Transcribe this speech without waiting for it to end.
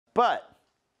But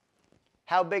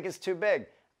how big is too big?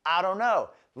 I don't know.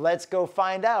 Let's go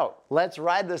find out. Let's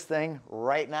ride this thing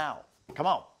right now. Come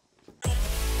on.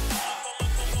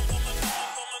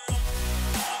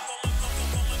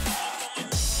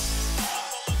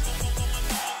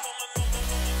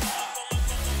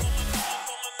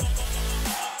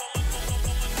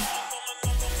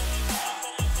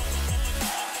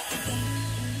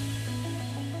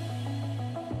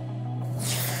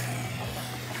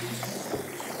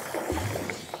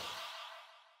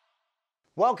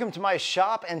 Welcome to my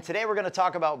shop, and today we're going to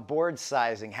talk about board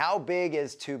sizing. How big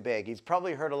is too big? You've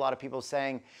probably heard a lot of people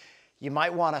saying you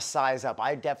might want to size up.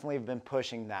 I definitely have been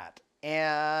pushing that.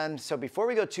 And so before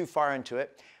we go too far into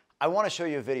it, I want to show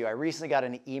you a video. I recently got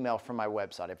an email from my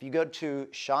website. If you go to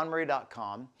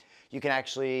shaunmurray.com, you can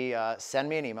actually send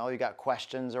me an email. You got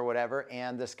questions or whatever,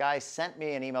 and this guy sent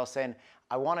me an email saying,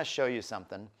 I want to show you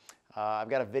something. I've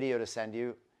got a video to send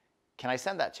you. Can I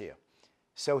send that to you?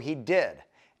 So he did.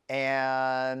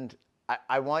 And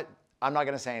I'm not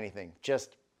going to say anything.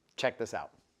 Just check this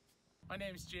out. My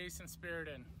name is Jason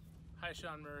Spiriton. Hi,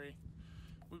 Shaun Murray.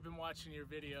 We've been watching your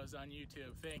videos on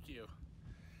YouTube. Thank you.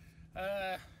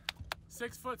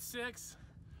 6'6",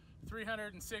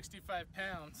 365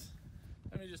 pounds.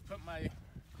 Let me just put my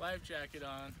life jacket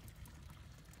on.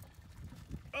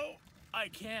 Oh, I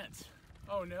can't.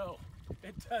 Oh no,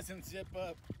 it doesn't zip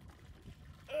up.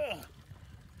 Ugh.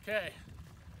 Okay.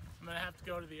 I'm gonna have to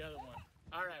go to the other one.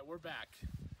 All right, we're back.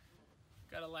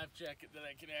 Got a life jacket that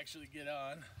I can actually get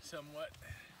on somewhat.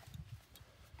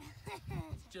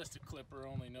 It's just a clipper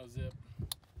only, no zip.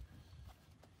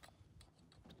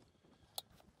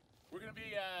 We're gonna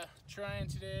be trying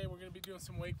today, we're gonna be doing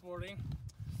some wakeboarding.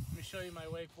 Let me show you my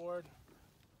wakeboard.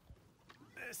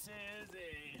 This is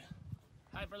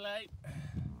a Hyperlite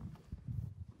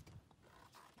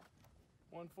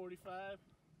 145.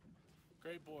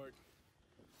 Great board.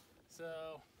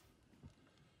 So,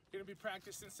 gonna be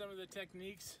practicing some of the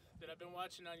techniques that I've been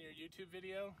watching on your YouTube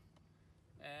video,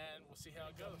 and we'll see how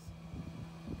it goes.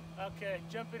 Okay,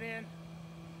 jumping in.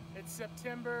 It's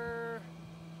September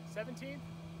 17th.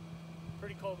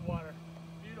 Pretty cold water.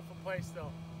 Beautiful place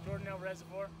though. Jordanelle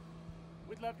Reservoir.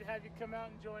 We'd love to have you come out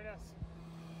and join us.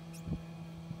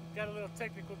 Got a little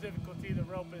technical difficulty. The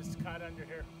rope is caught under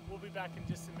here. We'll be back in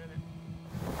just a minute.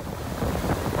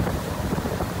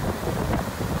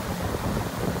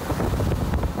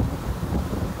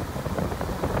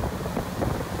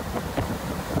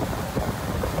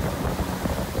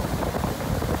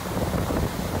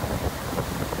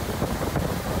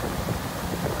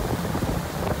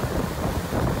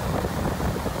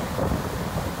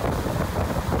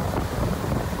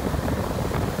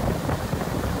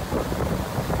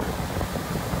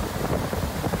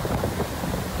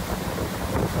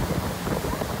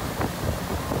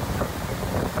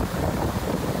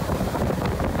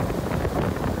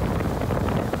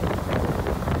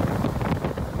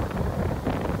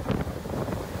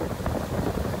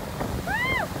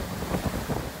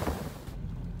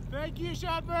 Thank you,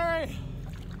 Shaun Murray.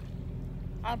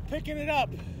 I'm picking it up.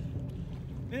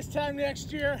 This time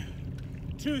next year,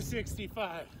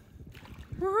 265.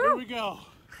 Here we go.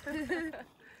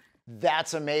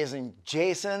 That's amazing.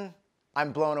 Jason,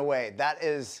 I'm blown away. That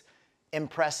is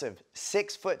impressive.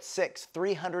 6'6",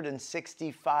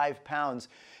 365 pounds,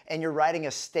 and you're riding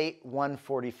a State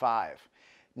 145.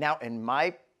 Now, in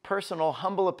my personal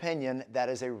humble opinion, that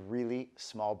is a really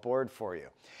small board for you.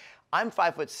 I'm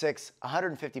 5'6",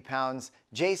 150 pounds.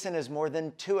 Jason is more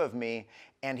than two of me,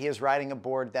 and he is riding a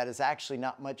board that is actually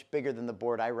not much bigger than the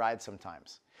board I ride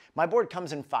sometimes. My board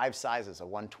comes in 5 sizes, a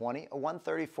 120, a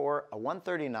 134, a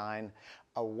 139,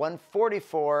 a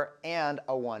 144, and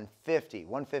a 150.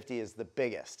 150 is the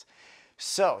biggest.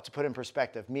 So, to put in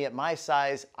perspective, me at my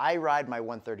size, I ride my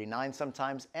 139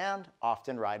 sometimes and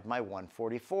often ride my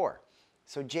 144.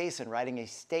 So Jason riding a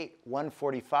State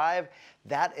 145,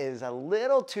 that is a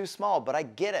little too small, but I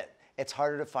get it. It's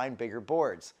harder to find bigger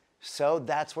boards. So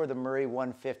that's where the Murray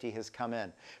 150 has come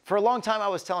in. For a long time, I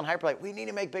was telling Hyperlite, we need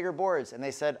to make bigger boards. And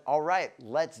they said, all right,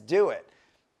 let's do it.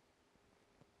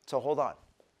 So hold on.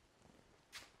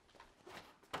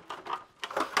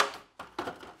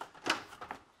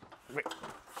 Wait.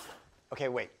 Okay,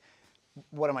 wait.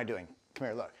 What am I doing? Come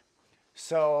here, look.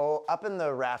 So up in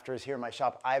the rafters here in my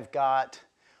shop, I've got,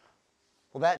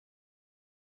 well,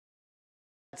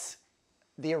 that's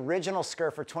the original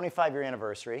Scurfer 25-year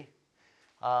anniversary.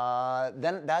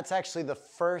 Then that's actually the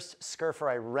first Scurfer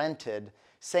I rented,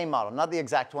 same model, not the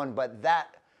exact one, but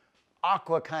that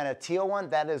aqua kind of teal one,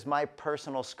 that is my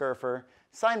personal Scurfer,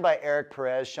 signed by Eric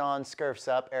Perez. Shaun Scurfs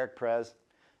up, Eric Perez,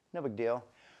 no big deal.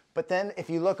 But then if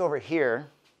you look over here,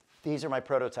 These are my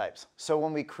prototypes. So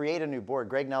when we create a new board,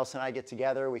 Greg Nelson and I get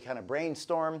together, we kind of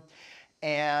brainstorm,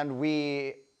 and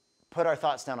we put our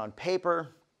thoughts down on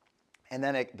paper, and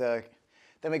then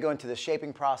we go into the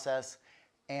shaping process,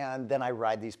 and then I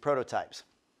ride these prototypes.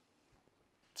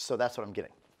 So that's what I'm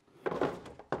getting.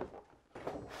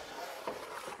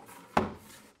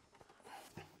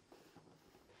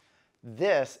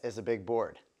 This is a big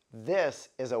board. This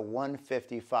is a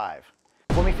 155.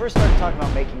 When we first started talking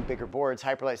about making bigger boards,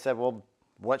 Hyperlite said, well,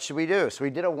 what should we do? So we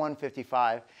did a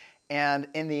 155, and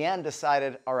in the end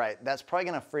decided, all right, that's probably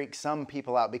gonna freak some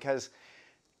people out, because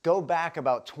go back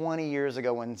about 20 years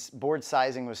ago when board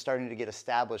sizing was starting to get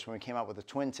established, when we came out with the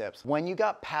twin tips. When you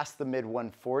got past the mid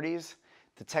 140s,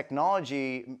 the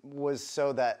technology was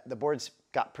so that the boards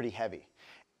got pretty heavy.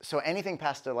 So anything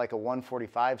past like a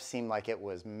 145 seemed like it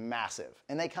was massive,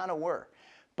 and they kind of were.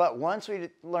 But once we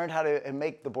learned how to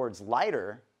make the boards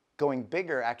lighter, going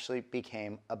bigger actually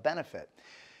became a benefit.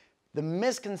 The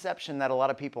misconception that a lot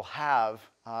of people have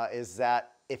is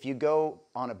that if you go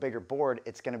on a bigger board,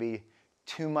 it's going to be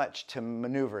too much to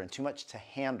maneuver and too much to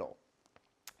handle.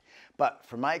 But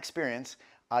from my experience,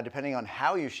 depending on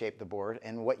how you shape the board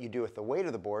and what you do with the weight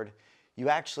of the board, you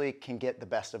actually can get the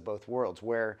best of both worlds,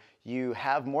 where you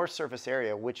have more surface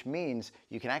area, which means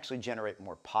you can actually generate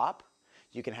more pop.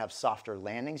 You can have softer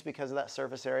landings because of that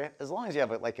surface area, as long as you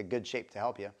have like a good shape to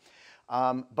help you.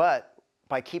 But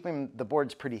by keeping the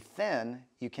boards pretty thin,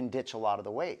 you can ditch a lot of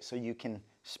the weight. So you can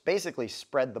basically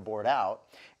spread the board out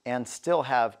and still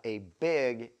have a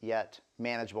big yet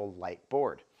manageable light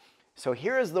board. So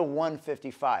here is the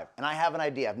 155, and I have an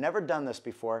idea. I've never done this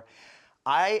before.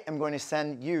 I am going to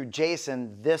send you,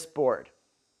 Jason, this board,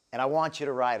 and I want you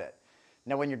to ride it.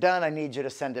 Now, when you're done, I need you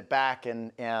to send it back,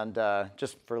 and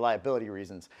just for liability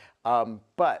reasons.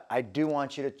 But I do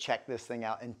want you to check this thing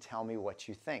out and tell me what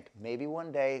you think. Maybe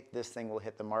one day this thing will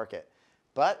hit the market,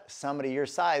 but somebody your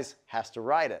size has to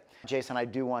ride it. Jason, I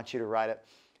do want you to ride it,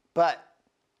 but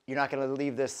you're not going to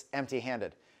leave this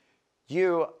empty-handed.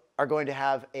 You are going to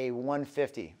have a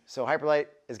 150. So Hyperlite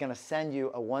is going to send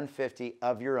you a 150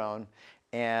 of your own,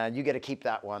 and you get to keep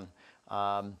that one.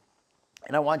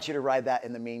 And I want you to ride that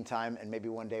in the meantime, and maybe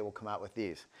one day we'll come out with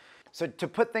these. So to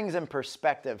put things in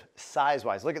perspective,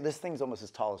 size-wise, look at this thing's almost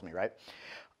as tall as me, right?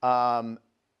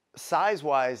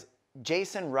 Size-wise,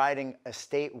 Jason riding a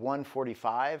State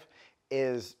 145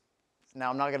 is,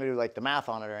 now I'm not gonna do like the math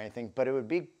on it or anything, but it would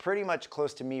be pretty much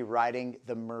close to me riding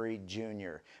the Murray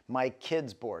Jr., my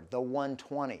kids board, the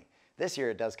 120. This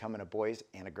year it does come in a boys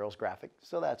and a girls graphic,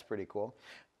 so that's pretty cool.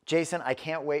 Jason, I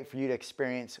can't wait for you to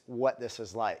experience what this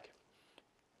is like.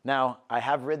 Now, I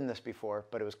have ridden this before,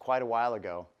 but it was quite a while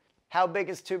ago. How big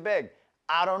is too big?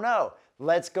 I don't know.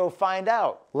 Let's go find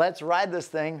out. Let's ride this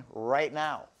thing right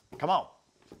now. Come on.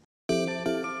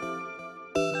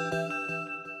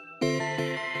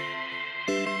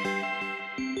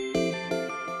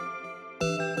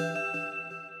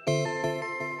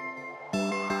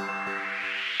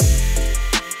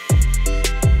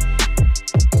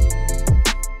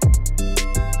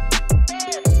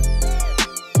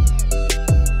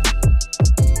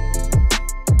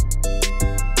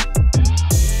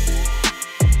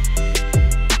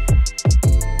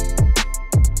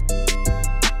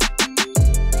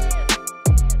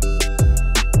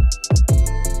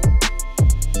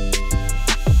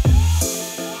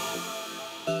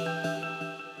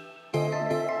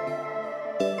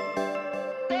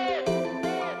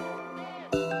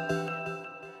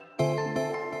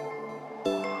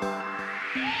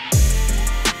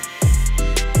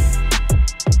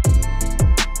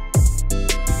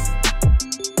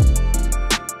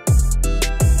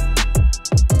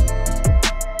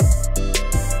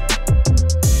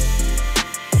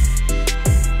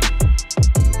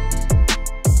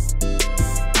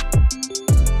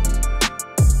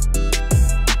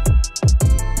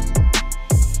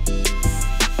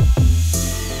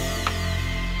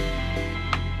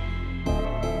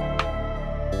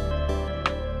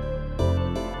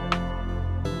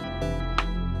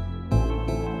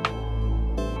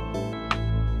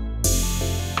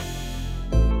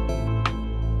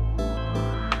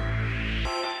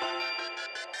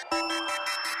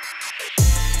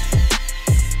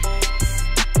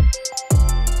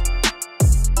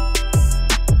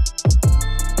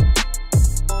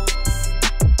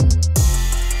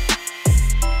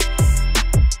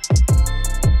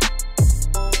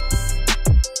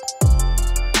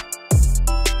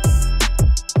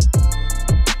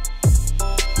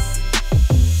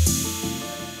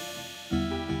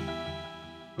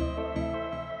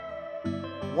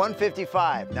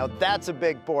 155. Now that's a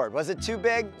big board. Was it too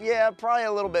big? Yeah, probably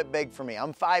a little bit big for me.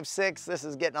 I'm 5'6". This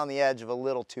is getting on the edge of a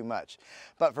little too much.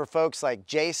 But for folks like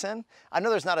Jason, I know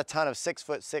there's not a ton of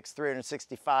 6'6",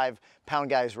 365-pound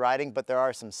guys riding, but there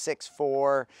are some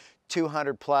 6'4",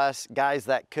 200 plus guys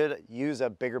that could use a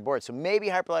bigger board. So maybe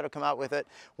Hyperlite will come out with it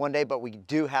one day, but we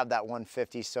do have that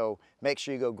 150, so make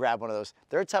sure you go grab one of those.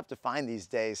 They're tough to find these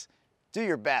days. Do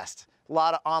your best. A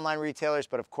lot of online retailers,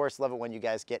 but of course love it when you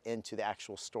guys get into the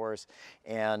actual stores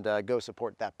and go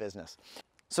support that business.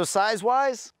 So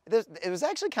size-wise, it was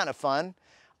actually kind of fun.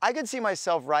 I could see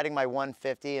myself riding my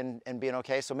 150 and being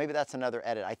okay, so maybe that's another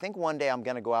edit. I think one day I'm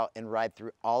gonna go out and ride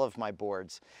through all of my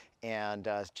boards and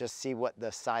just see what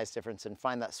the size difference and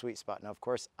find that sweet spot. Now, of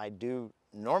course, I do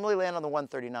normally land on the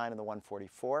 139 and the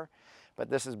 144, but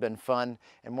this has been fun.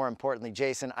 And more importantly,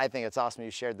 Jason, I think it's awesome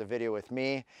you shared the video with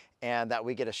me and that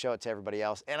we get to show it to everybody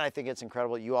else. And I think it's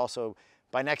incredible. You also,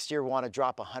 by next year, want to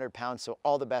drop 100 pounds. So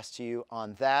all the best to you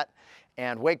on that.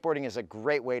 And wakeboarding is a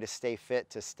great way to stay fit,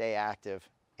 to stay active.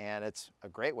 And it's a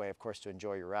great way, of course, to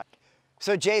enjoy your ride.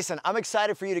 So Jason, I'm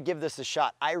excited for you to give this a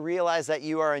shot. I realize that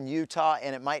you are in Utah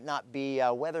and it might not be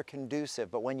weather conducive,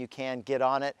 but when you can, get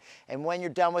on it. And when you're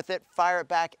done with it, fire it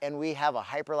back and we have a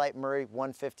Hyperlite Murray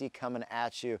 150 coming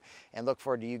at you, and look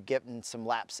forward to you getting some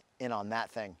laps in on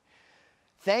that thing.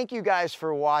 Thank you guys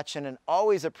for watching, and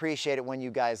always appreciate it when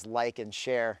you guys like and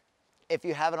share. If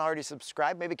you haven't already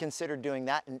subscribed, maybe consider doing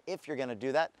that. And if you're gonna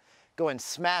do that, go and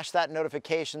smash that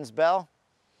notifications bell.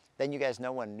 Then you guys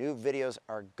know when new videos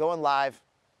are going live.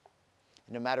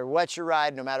 No matter what you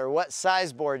ride, no matter what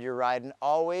size board you're riding,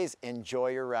 always enjoy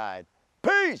your ride.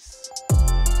 Peace!